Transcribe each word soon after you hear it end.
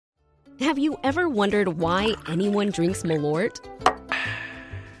Have you ever wondered why anyone drinks Malort?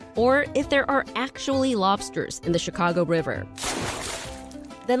 Or if there are actually lobsters in the Chicago River?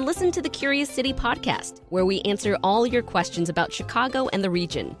 Then listen to the Curious City podcast, where we answer all your questions about Chicago and the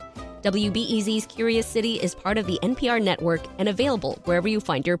region. WBEZ's Curious City is part of the NPR network and available wherever you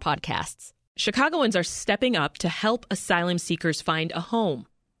find your podcasts. Chicagoans are stepping up to help asylum seekers find a home.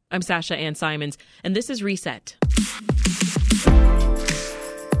 I'm Sasha Ann Simons, and this is Reset.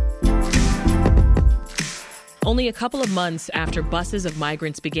 Only a couple of months after buses of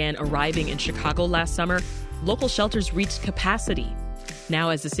migrants began arriving in Chicago last summer, local shelters reached capacity. Now,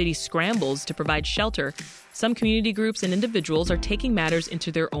 as the city scrambles to provide shelter, some community groups and individuals are taking matters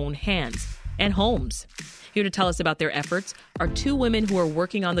into their own hands and homes. Here to tell us about their efforts are two women who are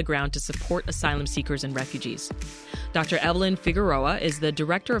working on the ground to support asylum seekers and refugees. Dr. Evelyn Figueroa is the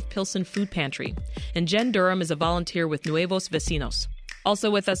director of Pilsen Food Pantry, and Jen Durham is a volunteer with Nuevos Vecinos.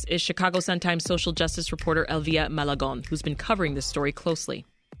 Also with us is Chicago Sun-Times social justice reporter Elvia Malagon, who's been covering this story closely.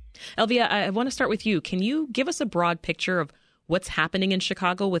 Elvia, I want to start with you. Can you give us a broad picture of what's happening in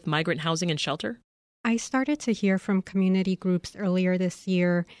Chicago with migrant housing and shelter? I started to hear from community groups earlier this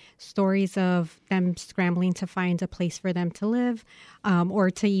year stories of them scrambling to find a place for them to live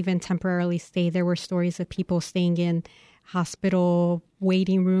or to even temporarily stay. There were stories of people staying in hospital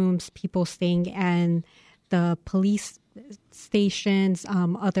waiting rooms, people staying in the police stations,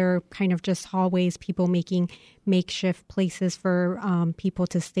 other kind of just hallways, people making makeshift places for people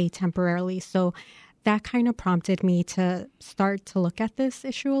to stay temporarily. So that kind of prompted me to start to look at this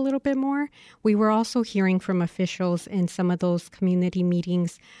issue a little bit more. We were also hearing from officials in some of those community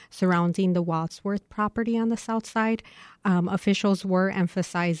meetings surrounding the Wadsworth property on the south side. Officials were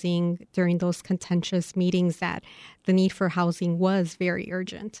emphasizing during those contentious meetings that the need for housing was very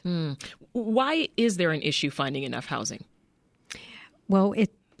urgent. Why is there an issue finding enough housing? Well,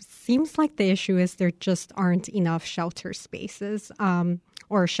 it seems like the issue is there just aren't enough shelter spaces.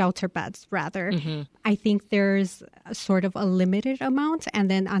 Or shelter beds, rather. Mm-hmm. I think there's sort of a limited amount. And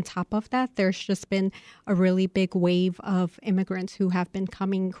then on top of that, there's just been a really big wave of immigrants who have been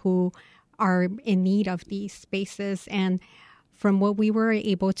coming who are in need of these spaces. And from what we were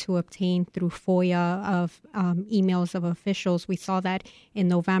able to obtain through FOIA of emails of officials, we saw that in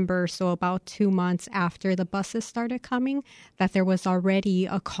November, so about 2 months after the buses started coming, that there was already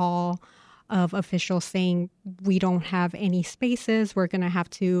a call of officials saying, we don't have any spaces. We're going to have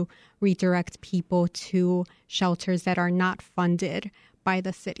to redirect people to shelters that are not funded by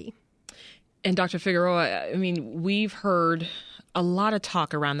the city. And Dr. Figueroa, I mean, we've heard a lot of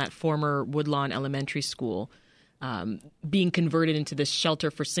talk around that former Woodlawn Elementary School being converted into this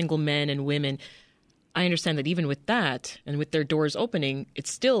shelter for single men and women. I understand that even with that and with their doors opening, it's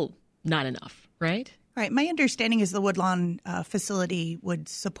still not enough, right? Right. My understanding is the Woodlawn facility would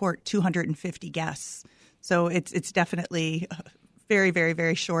support 250 guests. So it's definitely very, very,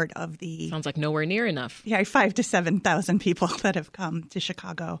 very short of the... Sounds like nowhere near enough. Yeah, 5,000 to 7,000 people that have come to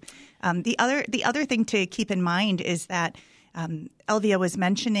Chicago. The other thing to keep in mind is that Elvia was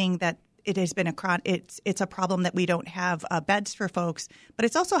mentioning that it has been it's a problem that we don't have beds for folks, but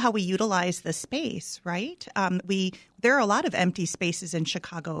it's also how we utilize the space, right? There are a lot of empty spaces in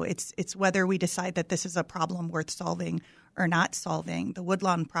Chicago. It's whether we decide that this is a problem worth solving or not solving. The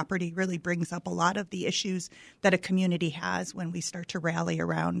Woodlawn property really brings up a lot of the issues that a community has when we start to rally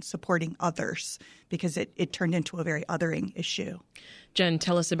around supporting others, because it turned into a very othering issue. Jen,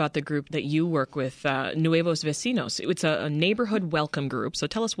 tell us about the group that you work with, Nuevos Vecinos. It's a neighborhood welcome group. So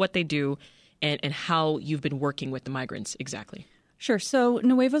tell us what they do and how you've been working with the migrants exactly. Sure. So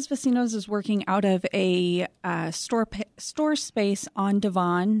Nuevos Vecinos is working out of a store space on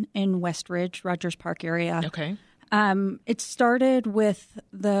Devon in Westridge, Rogers Park area. Okay. It started with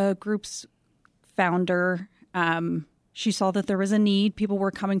the group's founder. She saw that there was a need. People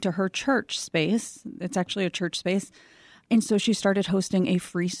were coming to her church space. It's actually a church space. And so she started hosting a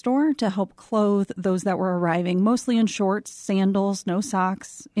free store to help clothe those that were arriving, mostly in shorts, sandals, no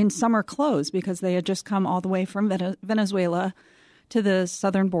socks, in summer clothes, because they had just come all the way from Venezuela to the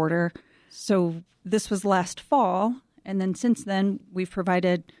southern border. So this was last fall. And then since then, we've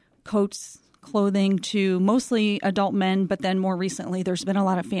provided coats, clothing to mostly adult men. But then more recently, there's been a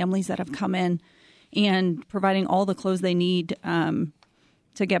lot of families that have come in and providing all the clothes they need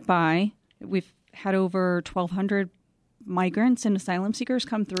to get by. We've had over 1,200 migrants and asylum seekers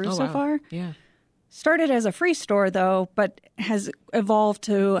come through so far. Yeah. Started as a free store, though, but has evolved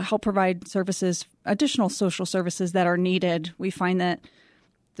to help provide services, additional social services that are needed. We find that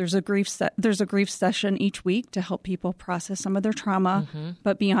there's a grief session each week to help people process some of their trauma. Mm-hmm.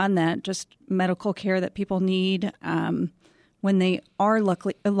 But beyond that, just medical care that people need, when they are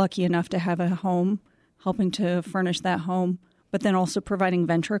lucky enough to have a home, helping to furnish that home, but then also providing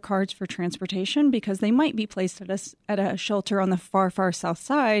Ventra cards for transportation, because they might be placed at a shelter on the far, far south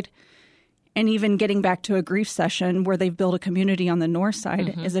side. And even getting back to a grief session where they've built a community on the north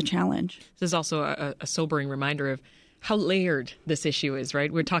side is a challenge. This is also a sobering reminder of how layered this issue is,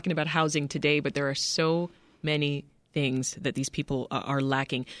 right? We're talking about housing today, but there are so many things that these people are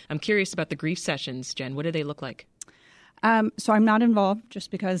lacking. I'm curious about the grief sessions, Jen. What do they look like? So I'm not involved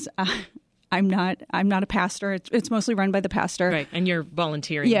just because I'm not a pastor. It's mostly run by the pastor. Right, and you're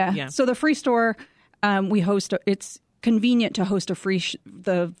volunteering. Yeah. So the Free Store, we host. It's convenient to host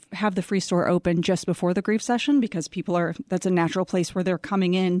have the Free Store open just before the grief session, because that's a natural place where they're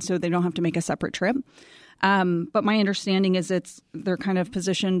coming in, so they don't have to make a separate trip. But my understanding is they're kind of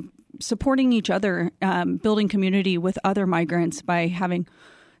positioned supporting each other, building community with other migrants by having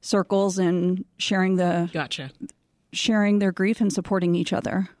circles and sharing their grief and supporting each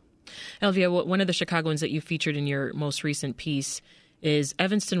other. Elvia, one of the Chicagoans that you featured in your most recent piece is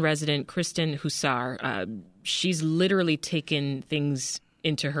Evanston resident Kristen Hussar. She's literally taken things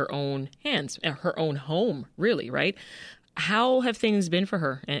into her own hands, her own home, really, right? How have things been for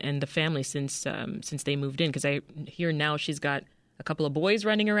her and the family since they moved in? Because I hear now she's got a couple of boys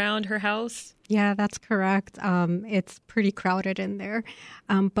running around her house. Yeah, that's correct. It's pretty crowded in there.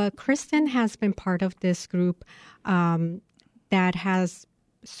 But Kristen has been part of this group that has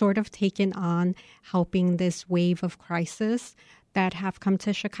sort of taken on helping this wave of crisis that have come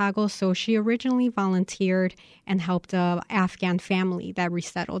to Chicago. So she originally volunteered and helped an Afghan family that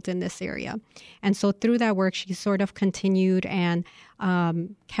resettled in this area. And so through that work, she sort of continued and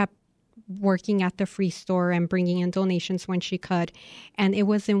kept working at the Free Store and bringing in donations when she could. And it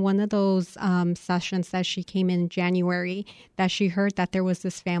was in one of those sessions that she came in January that she heard that there was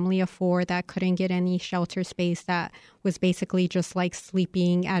this family of 4 that couldn't get any shelter space, that was basically just like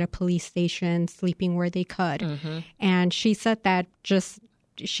sleeping at a police station, sleeping where they could. Mm-hmm. And she said that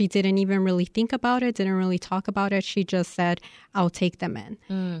she didn't even really think about it, didn't really talk about it. She just said, I'll take them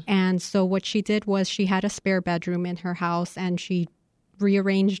in. And so what she did was she had a spare bedroom in her house, and she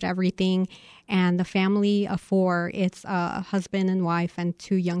rearranged everything. And the family of 4, it's a husband and wife and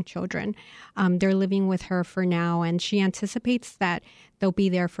 2 young children. They're living with her for now, and she anticipates that they'll be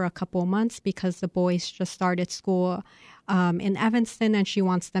there for a couple of months because the boys just started school in Evanston, and she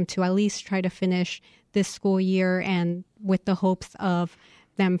wants them to at least try to finish this school year, and with the hopes of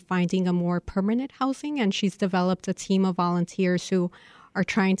them finding a more permanent housing. And she's developed a team of volunteers who are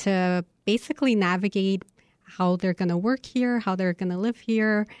trying to basically navigate how they're going to work here, how they're going to live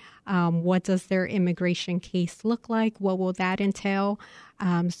here, what does their immigration case look like, what will that entail.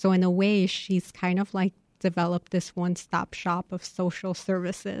 So in a way, she's kind of like developed this one-stop shop of social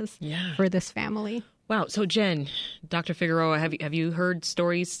services for this family. Wow. So Jen, Dr. Figueroa, have you heard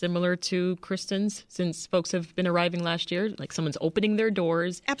stories similar to Kristen's since folks have been arriving last year? Like someone's opening their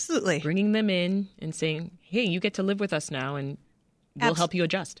doors. Absolutely. Bringing them in and saying, hey, you get to live with us now, and we'll help you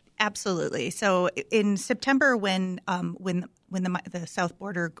adjust. Absolutely. So in September, when the south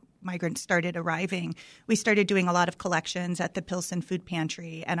border migrants started arriving, we started doing a lot of collections at the Pilsen Food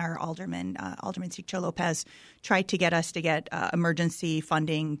Pantry, and our Alderman Siccho Lopez tried to get us to get emergency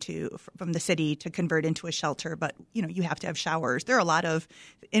funding from the city to convert into a shelter. But you have to have showers. There are a lot of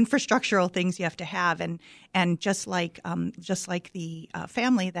infrastructural things you have to have, and just like the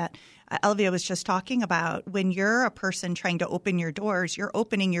family that Elvia was just talking about, when you're a person trying to open your doors, you're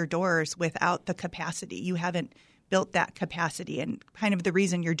opening your doors without the capacity. You haven't built that capacity, and kind of the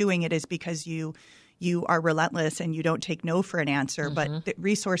reason you're doing it is because you are relentless and you don't take no for an answer. Mm-hmm. But the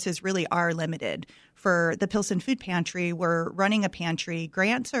resources really are limited. For the Pilsen Food Pantry, we're running a pantry.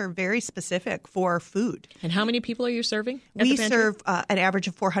 Grants are very specific for food. And how many people are you serving at the pantry? We serve an average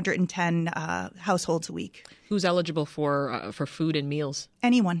of 410 households a week. Who's eligible for food and meals?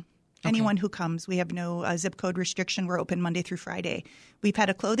 Anyone. Anyone who comes. We have no zip code restriction. We're open Monday through Friday. We've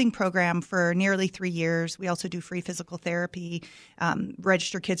had a clothing program for nearly 3 years. We also do free physical therapy,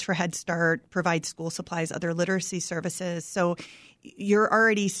 register kids for Head Start, provide school supplies, other literacy services. So you're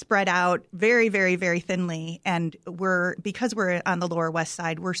already spread out very, very, very thinly. And because we're on the Lower West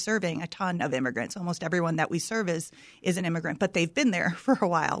Side, we're serving a ton of immigrants. Almost everyone that we serve is an immigrant, but they've been there for a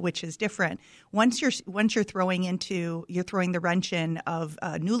while, which is different. Once you're throwing the wrench in of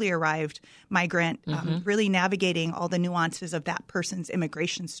a newly arrived migrant, really navigating all the nuances of that person's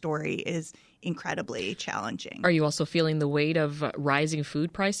immigration story is incredibly challenging. Are you also feeling the weight of rising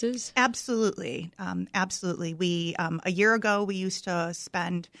food prices? Absolutely. Absolutely. We a year ago, we used to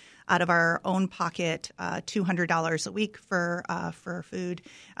spend out of our own pocket $200 a week for food.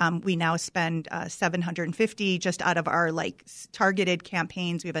 We now spend $750 just out of our targeted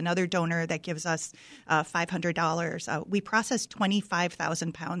campaigns. We have another donor that gives us $500. We process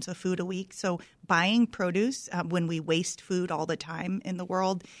 25,000 pounds of food a week. So buying produce when we waste food all the time in the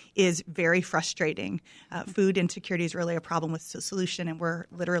world is very frustrating. Food insecurity is really a problem with the solution, and we're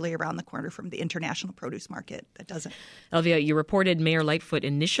literally around the corner from the international produce market that doesn't. Elvia, you reported Mayor Lightfoot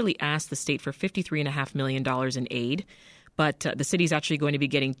initially asked the state for $53.5 million in aid, but the city's actually going to be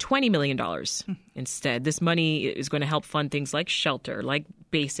getting $20 million instead. This money is going to help fund things like shelter, like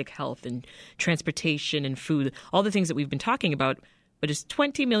basic health and transportation and food, all the things that we've been talking about. But is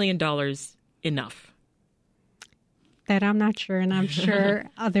 $20 million enough? That I'm not sure, and I'm sure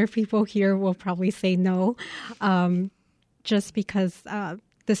other people here will probably say no, just because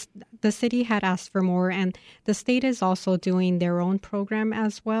the city had asked for more, and the state is also doing their own program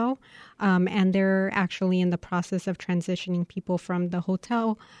as well, and they're actually in the process of transitioning people from the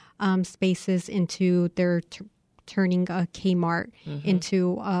hotel spaces into their turning a Kmart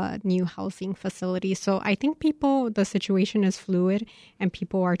into a new housing facility. So I think the situation is fluid, and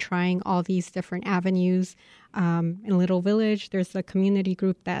people are trying all these different avenues. In Little Village, there's a community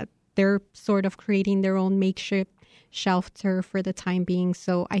group that they're sort of creating their own makeshift shelter for the time being.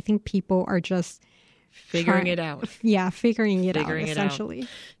 So I think people are just figuring it out. Yeah, figuring it out, essentially.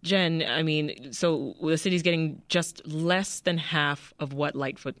 Jen, I mean, so the city's getting just less than half of what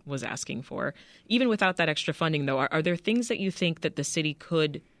Lightfoot was asking for. Even without that extra funding, though, are there things that you think that the city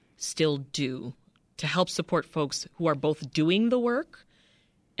could still do to help support folks who are both doing the work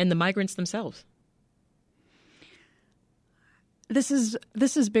and the migrants themselves? This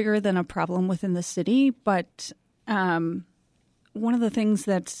is bigger than a problem within the city, but one of the things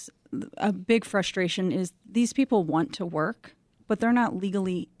that's a big frustration is these people want to work, but they're not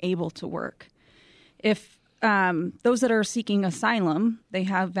legally able to work. If those that are seeking asylum, they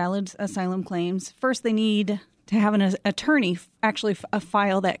have valid asylum claims, first they need to have an attorney actually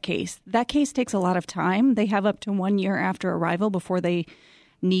file that case. That case takes a lot of time. They have up to 1 year after arrival before they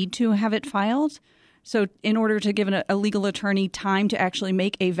need to have it filed. So in order to give a legal attorney time to actually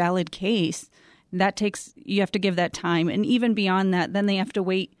make a valid case, you have to give that time. And even beyond that, then they have to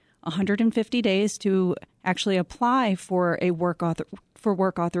wait 150 days to actually apply for a work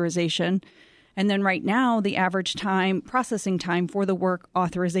authorization. And then right now, the average processing time for the work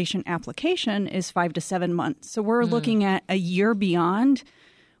authorization application is 5 to 7 months. So we're looking at a year beyond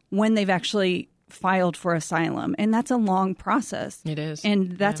when they've actually filed for asylum. And that's a long process. It is.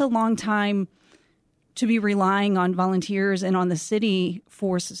 And that's a long time to be relying on volunteers and on the city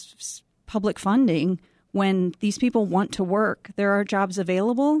for public funding when these people want to work. There are jobs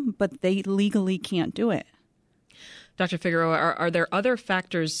available, but they legally can't do it. Dr. Figueroa, are there other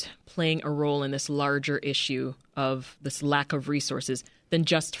factors playing a role in this larger issue of this lack of resources than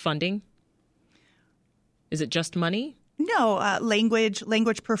just funding? Is it just money? No,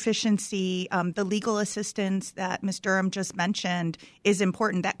 language proficiency, the legal assistance that Ms. Durham just mentioned is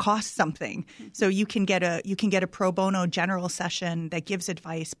important. That costs something. So you can get a pro bono general session that gives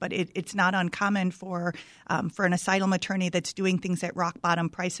advice, but it's not uncommon for an asylum attorney that's doing things at rock bottom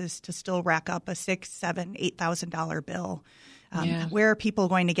prices to still rack up a $6,000, $7,000, $8,000 bill. Where are people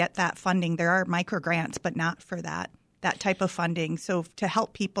going to get that funding? There are micro grants, but not for that type of funding. So to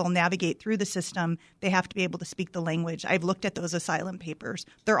help people navigate through the system, they have to be able to speak the language. I've looked at those asylum papers.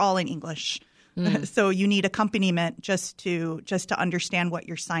 They're all in English. So you need accompaniment just to understand what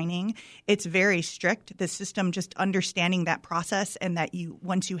you're signing. It's very strict, the system, just understanding that process, and that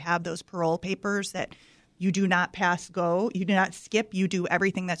once you have those parole papers, that you do not pass go, you do not skip, you do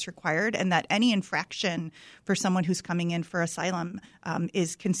everything that's required, and that any infraction for someone who's coming in for asylum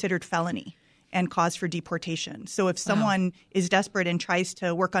is considered felony and cause for deportation. So if someone is desperate and tries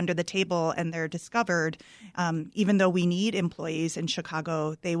to work under the table and they're discovered, even though we need employees in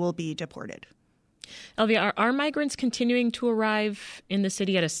Chicago, they will be deported. Elvia, are migrants continuing to arrive in the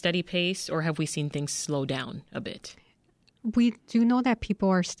city at a steady pace, or have we seen things slow down a bit? We do know that people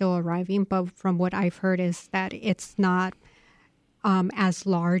are still arriving, but from what I've heard is that it's not as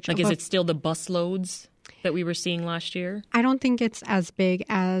large. Is it still the bus loads that we were seeing last year? I don't think it's as big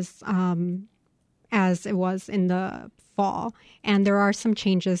as it was in the fall. And there are some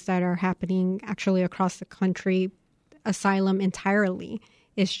changes that are happening actually across the country. Asylum entirely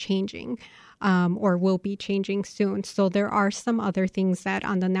is changing or will be changing soon. So there are some other things that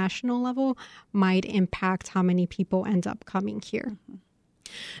on the national level might impact how many people end up coming here.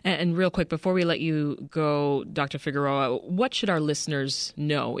 And real quick, before we let you go, Dr. Figueroa, what should our listeners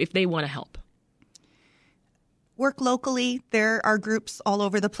know if they want to help? work locally. There are groups all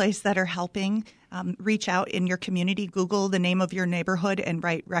over the place that are helping. Reach out in your community. Google the name of your neighborhood and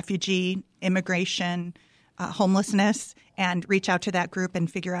write refugee, immigration, homelessness, and reach out to that group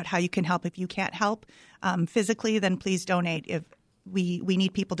and figure out how you can help. If you can't help physically, then please donate. If we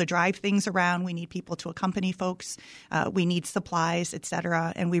need people to drive things around, we need people to accompany folks, we need supplies, et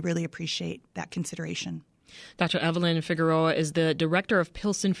cetera, and we really appreciate that consideration. Dr. Evelyn Figueroa is the director of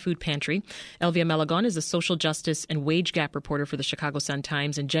Pilsen Food Pantry. Elvia Malagon is a social justice and wage gap reporter for the Chicago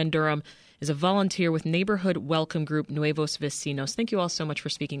Sun-Times. And Jen Durham is a volunteer with neighborhood welcome group Nuevos Vecinos. Thank you all so much for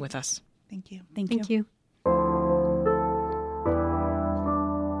speaking with us. Thank you. Thank you.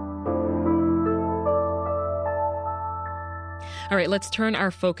 All right, let's turn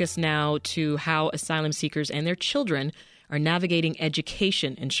our focus now to how asylum seekers and their children are navigating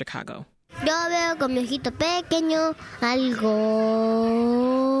education in Chicago. Yo veo con mi ojito pequeño algo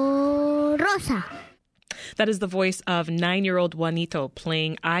rosa. That is the voice of 9-year-old Juanito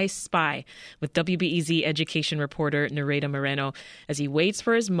playing I Spy with WBEZ education reporter Nereida Moreno as he waits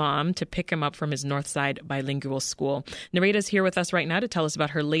for his mom to pick him up from his Northside bilingual school. Nereida is here with us right now to tell us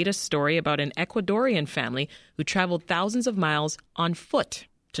about her latest story about an Ecuadorian family who traveled thousands of miles on foot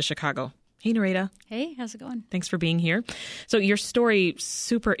to Chicago. Hey, Nereida. Hey, how's it going? Thanks for being here. So your story,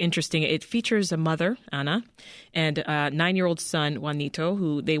 super interesting. It features a mother, Ana, and a 9-year-old son, Juanito,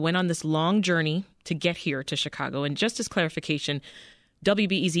 who they went on this long journey to get here to Chicago. And just as clarification,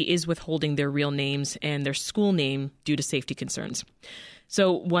 WBEZ is withholding their real names and their school name due to safety concerns.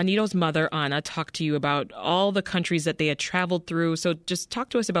 So Juanito's mother, Ana, talked to you about all the countries that they had traveled through. So just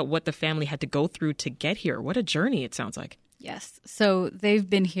talk to us about what the family had to go through to get here. What a journey, it sounds like. Yes. So they've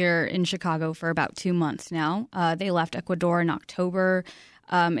been here in Chicago for about 2 months now. They left Ecuador in October.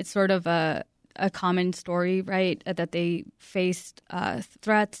 It's sort of a common story, right, that they faced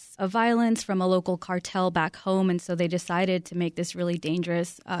threats of violence from a local cartel back home. And so they decided to make this really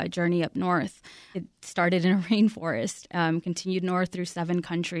dangerous journey up north. It started in a rainforest, continued north through 7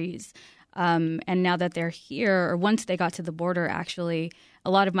 countries. And now that they're here, or once they got to the border, actually,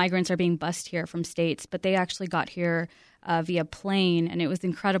 a lot of migrants are being bused here from states, but they actually got here via plane, and it was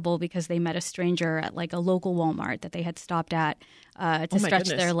incredible because they met a stranger at like a local Walmart that they had stopped at to stretch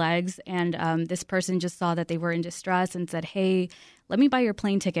their legs, and this person just saw that they were in distress and said, "Hey, let me buy your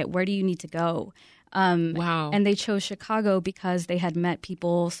plane ticket. Where do you need to go?" Wow. And they chose Chicago because they had met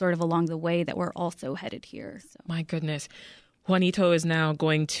people sort of along the way that were also headed here. So. My goodness. Juanito is now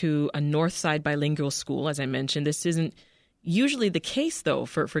going to a Northside bilingual school, as I mentioned. This isn't usually the case, though,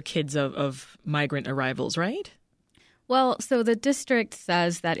 for kids of migrant arrivals, right? Well, so the district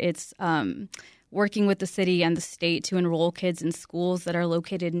says that it's working with the city and the state to enroll kids in schools that are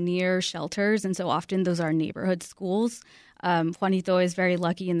located near shelters. And so often those are neighborhood schools. Juanito is very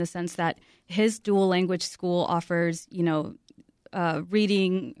lucky in the sense that his dual language school offers,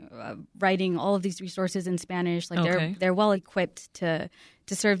 reading, writing, all of these resources in Spanish. Like they're well equipped to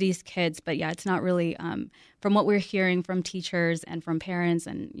serve these kids. But yeah, it's not really from what we're hearing from teachers and from parents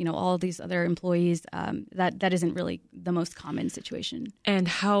and all these other employees. That isn't really the most common situation. And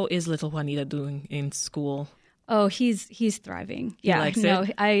how is little Juanita doing in school? Oh, he's thriving. He likes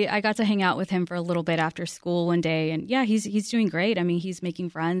it? I got to hang out with him for a little bit after school one day, and yeah, he's doing great. I mean, he's making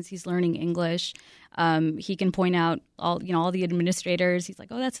friends. He's learning English. He can point out all the administrators. He's like,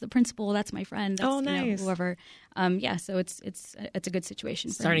 "Oh, that's the principal. That's my friend. That's, nice. Whoever." So it's a good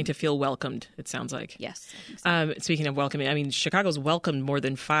situation. Starting to feel welcomed. It sounds like. Yes. I think so. Speaking of welcoming, I mean, Chicago's welcomed more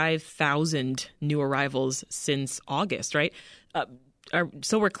than 5,000 new arrivals since August, right?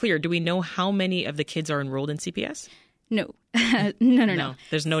 So we're clear. Do we know how many of the kids are enrolled in CPS? No. No.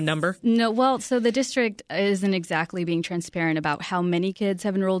 There's no number? No. Well, so the district isn't exactly being transparent about how many kids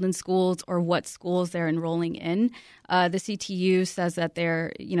have enrolled in schools or what schools they're enrolling in. The CTU says that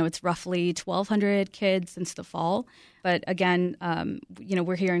it's roughly 1,200 kids since the fall. But again,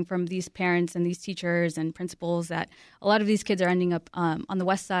 we're hearing from these parents and these teachers and principals that a lot of these kids are ending up on the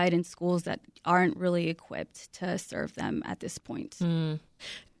west side in schools that aren't really equipped to serve them at this point. Mm.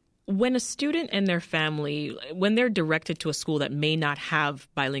 When a student and their family, when they're directed to a school that may not have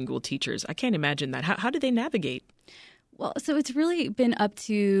bilingual teachers, I can't imagine that. How do they navigate? Well, so it's really been up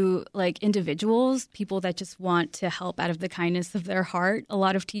to like individuals, people that just want to help out of the kindness of their heart. A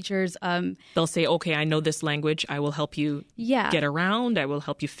lot of teachers, they'll say, "Okay, I know this language. I will help you get around. I will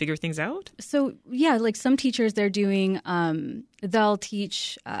help you figure things out." So yeah, like some teachers, they're doing, they'll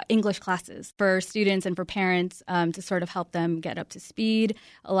teach English classes for students and for parents to sort of help them get up to speed.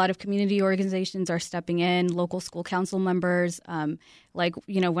 A lot of community organizations are stepping in, local school council members. When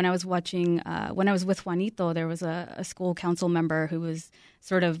I was with Juanito, there was a school council member who was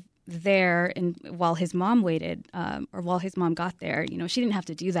sort of there, and while his mom waited, or while his mom got there, she didn't have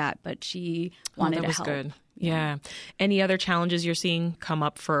to do that, but she wanted to help. That was good. Yeah. Any other challenges you're seeing come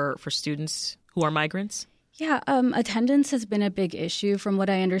up for students who are migrants? Yeah, attendance has been a big issue from what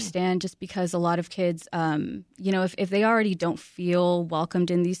I understand, just because a lot of kids, if they already don't feel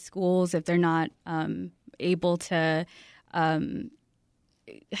welcomed in these schools, if they're not able to, how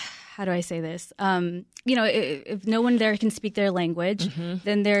do I say this? If no one there can speak their language,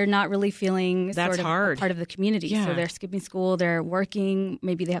 then they're not really feeling That's sort of hard. a part of the community. Yeah. So they're skipping school, they're working,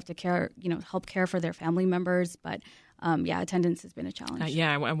 maybe they have to help care for their family members, but attendance has been a challenge.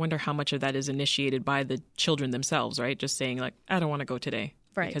 I wonder how much of that is initiated by the children themselves, right? Just saying like, I don't want to go today.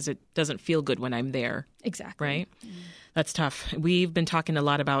 Right. Because it doesn't feel good when I'm there. Exactly. Right? That's tough. We've been talking a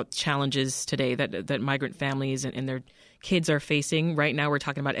lot about challenges today that migrant families and their kids are facing. Right now we're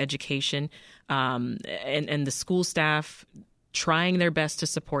talking about education and the school staff trying their best to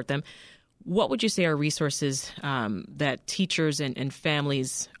support them. What would you say are resources that teachers and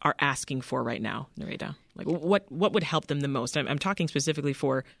families are asking for right now, Nereida? Like what would help them the most? I'm talking specifically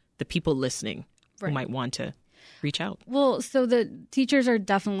for the people listening who might want to reach out. Well, so the teachers are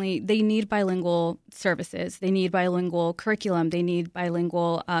they need bilingual services. They need bilingual curriculum. They need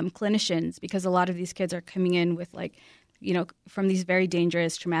bilingual clinicians, because a lot of these kids are coming in with from these very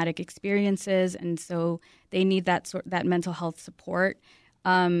dangerous traumatic experiences. And so they need that mental health support.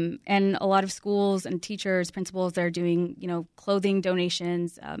 And a lot of schools and teachers, principals, they're doing, clothing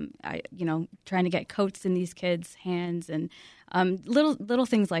donations, trying to get coats in these kids' hands and little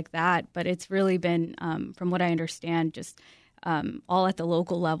things like that. But it's really been, from what I understand, just all at the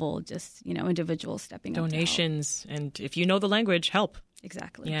local level, just, individuals stepping up. Donations. And if you know the language, help.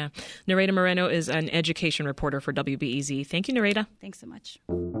 Exactly. Yeah. Nereida Moreno is an education reporter for WBEZ. Thank you, Nereida. Thanks so much.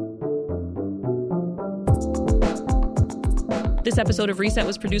 This episode of Reset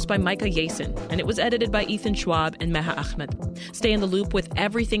was produced by Micah Yasin, and it was edited by Ethan Schwab and Meha Ahmed. Stay in the loop with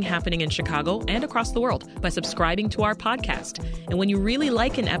everything happening in Chicago and across the world by subscribing to our podcast. And when you really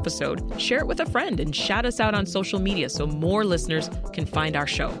like an episode, share it with a friend and shout us out on social media so more listeners can find our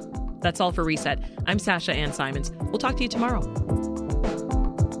show. That's all for Reset. I'm Sasha Ann Simons. We'll talk to you tomorrow.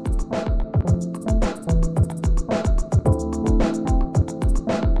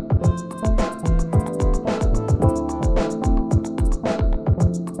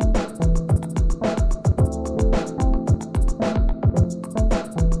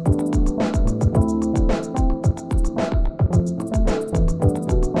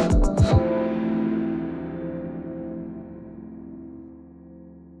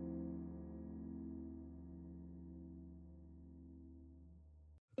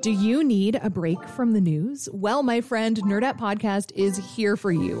 Do you need a break from the news? Well, my friend, Nerdette Podcast is here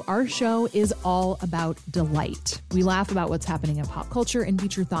for you. Our show is all about delight. We laugh about what's happening in pop culture and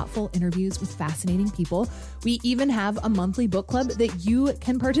feature thoughtful interviews with fascinating people. We even have a monthly book club that you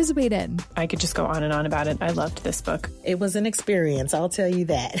can participate in. I could just go on and on about it. I loved this book. It was an experience, I'll tell you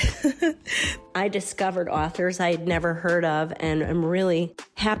that. I discovered authors I had never heard of, and I'm really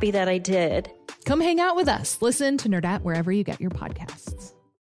happy that I did. Come hang out with us. Listen to Nerdette wherever you get your podcasts.